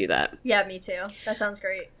love to do that. Yeah, me too. That sounds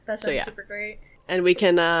great. That sounds super great. And we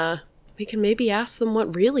can maybe ask them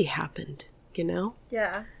what really happened, you know?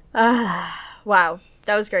 Yeah. Wow.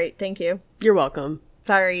 That was great. Thank you. You're welcome.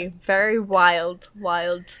 Very, very wild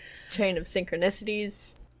chain of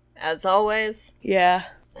synchronicities, as always. Yeah.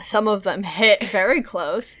 Some of them hit very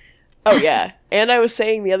close. Oh, yeah. And I was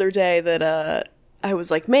saying the other day that, I was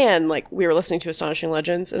like, man, like, we were listening to Astonishing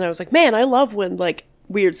Legends, and I was like, man, I love when, like,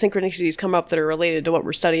 weird synchronicities come up that are related to what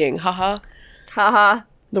we're studying. Haha. Haha.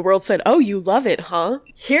 The world said, oh, you love it, huh?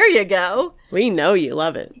 Here you go. We know you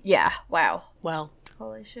love it. Yeah. Wow. Well.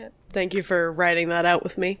 Holy shit. Thank you for writing that out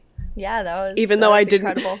with me. Yeah, that was Even though I didn't.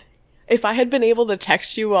 Incredible. If I had been able to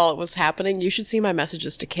text you while it was happening, you should see my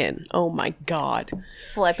messages to Kin. Oh my god.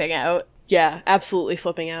 Flipping out. Yeah, absolutely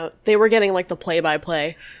flipping out. They were getting, like, the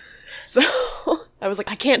play-by-play. So, I was like,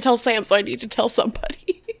 I can't tell Sam, so I need to tell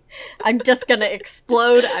somebody. I'm just gonna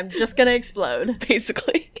explode.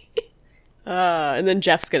 Basically. And then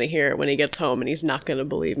Jeff's gonna hear it when he gets home, and he's not gonna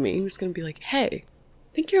believe me. He's gonna be like, hey,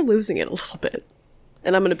 I think you're losing it a little bit.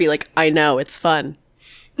 And I'm gonna be like, I know, it's fun.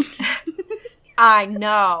 I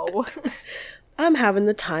know. I'm having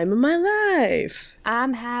the time of my life.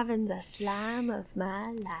 I'm having the slime of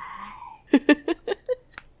my life.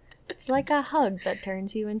 It's like a hug that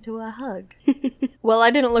turns you into a hug. Well, I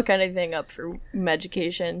didn't look anything up for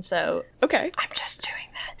Meducation, so... Okay. I'm just doing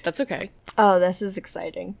that. That's okay. Oh, this is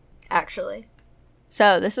exciting, actually.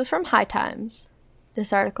 So, this is from High Times.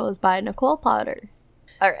 This article is by Nicole Potter.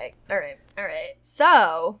 Alright.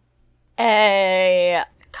 So, a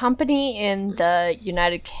company in the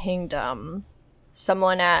United Kingdom,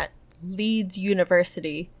 someone at Leeds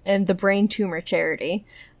University and the Brain Tumor Charity,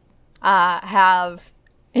 have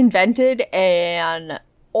invented an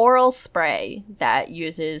oral spray that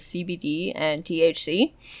uses CBD and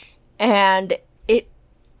THC, and it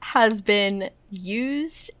has been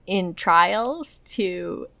used in trials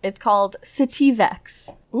it's called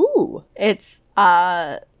Sativex. Ooh. It's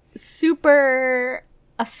super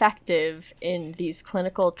effective in these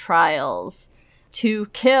clinical trials to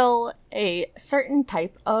kill a certain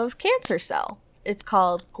type of cancer cell. It's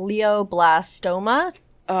called glioblastoma.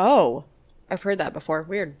 Oh, I've heard that before.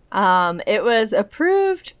 Weird. It was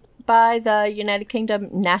approved by the United Kingdom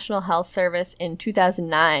National Health Service in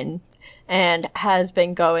 2009 and has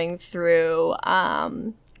been going through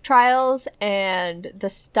trials, and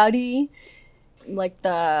the study,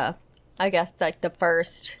 the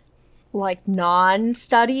first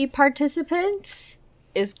non-study participants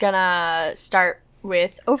is gonna start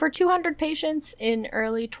with over 200 patients in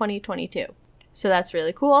early 2022. So that's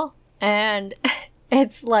really cool. And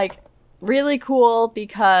it's really cool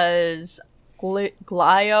because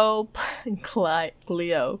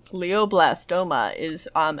glioblastoma is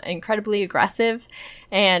incredibly aggressive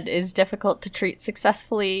and is difficult to treat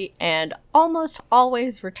successfully, and almost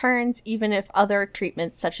always returns even if other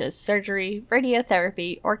treatments such as surgery,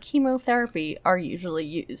 radiotherapy, or chemotherapy are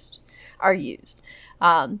used.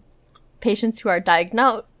 Patients who are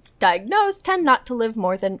diagnosed tend not to live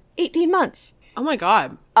more than 18 months. Oh my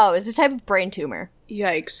god. Oh, it's a type of brain tumor.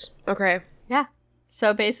 Yikes. Okay. Yeah.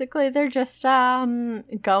 So basically, they're just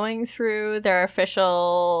going through their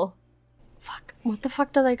official... what the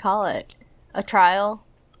fuck do they call it? A trial?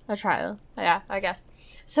 A trial. Yeah, I guess.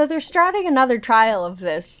 So they're starting another trial of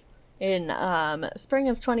this in spring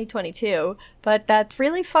of 2022, but that's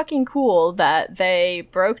really fucking cool that they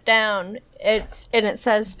broke down... it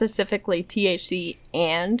says specifically THC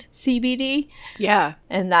and CBD. Yeah.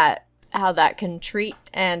 And how that can treat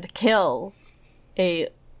and kill a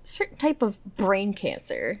certain type of brain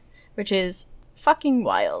cancer, which is fucking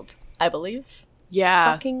wild, I believe.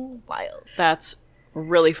 Yeah. Fucking wild. That's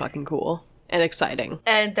really fucking cool and exciting.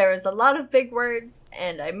 And there was a lot of big words,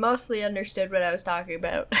 and I mostly understood what I was talking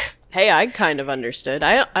about. Hey, I kind of understood.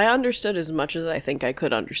 I understood as much as I think I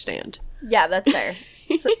could understand. Yeah, that's fair.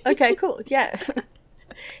 Okay, cool. Yeah.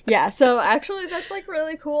 Yeah, so actually that's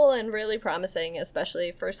really cool and really promising,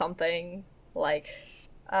 especially for something like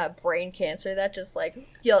brain cancer that just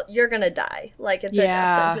you're gonna die. It's a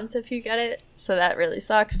death sentence if you get it. So that really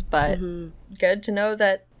sucks, but good to know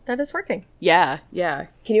that is working. Yeah.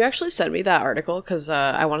 Can you actually send me that article? Because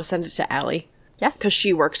I want to send it to Allie. Yes. Because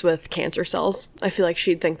she works with cancer cells. I feel like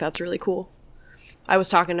she'd think that's really cool. I was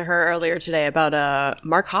talking to her earlier today about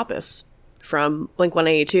Mark Hoppus from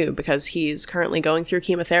Blink-182 because he's currently going through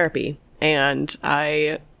chemotherapy, and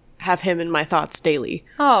I have him in my thoughts daily.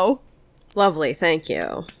 Oh. Lovely, thank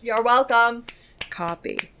you. You're welcome.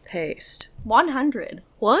 Copy, paste. 100.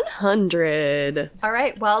 100. All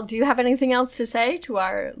right, well, do you have anything else to say to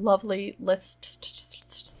our lovely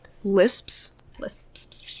lisps? Lisps?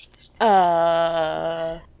 Lisps.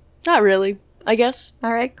 Not really, I guess.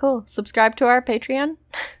 All right, cool. Subscribe to our Patreon?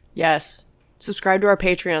 Yes. Subscribe to our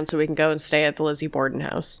Patreon so we can go and stay at the Lizzie Borden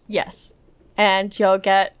house. Yes. And you'll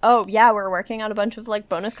get... Oh, yeah, we're working on a bunch of,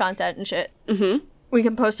 bonus content and shit. Mm-hmm. We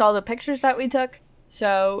can post all the pictures that we took.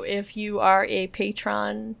 So if you are a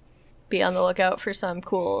patron, be on the lookout for some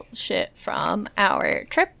cool shit from our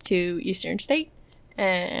trip to Eastern State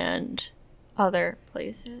and other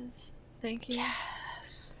places. Thank you.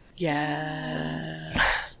 Yes. Yeah.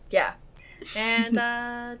 And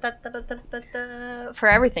for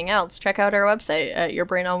everything else, check out our website at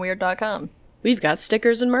yourbrainonweird.com. We've got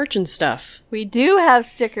stickers and merch and stuff. We do have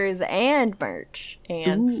stickers and merch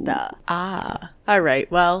and stuff. All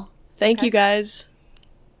right. Well, thank you guys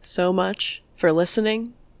so much for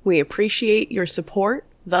listening. We appreciate your support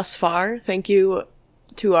thus far. Thank you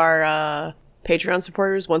to our Patreon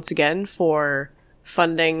supporters once again for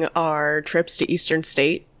funding our trips to Eastern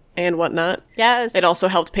State and whatnot. Yes. It also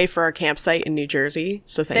helped pay for our campsite in New Jersey,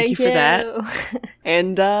 so thank you for that.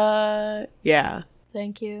 And, yeah.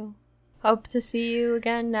 Thank you. Hope to see you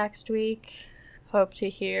again next week. Hope to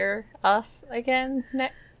hear us again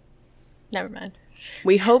Never mind.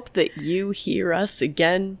 We hope that you hear us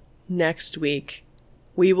again next week.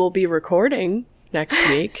 We will be recording next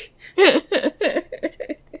week.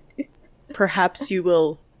 Perhaps you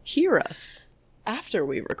will hear us after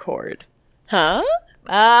we record. Huh?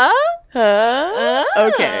 Okay.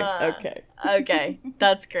 Okay,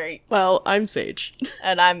 that's great. Well, I'm Sage.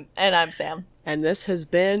 And I'm Sam. And this has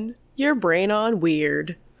been Your Brain on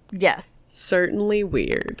Weird. Yes. Certainly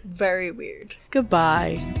weird. Very weird.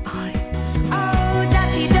 Goodbye. Bye.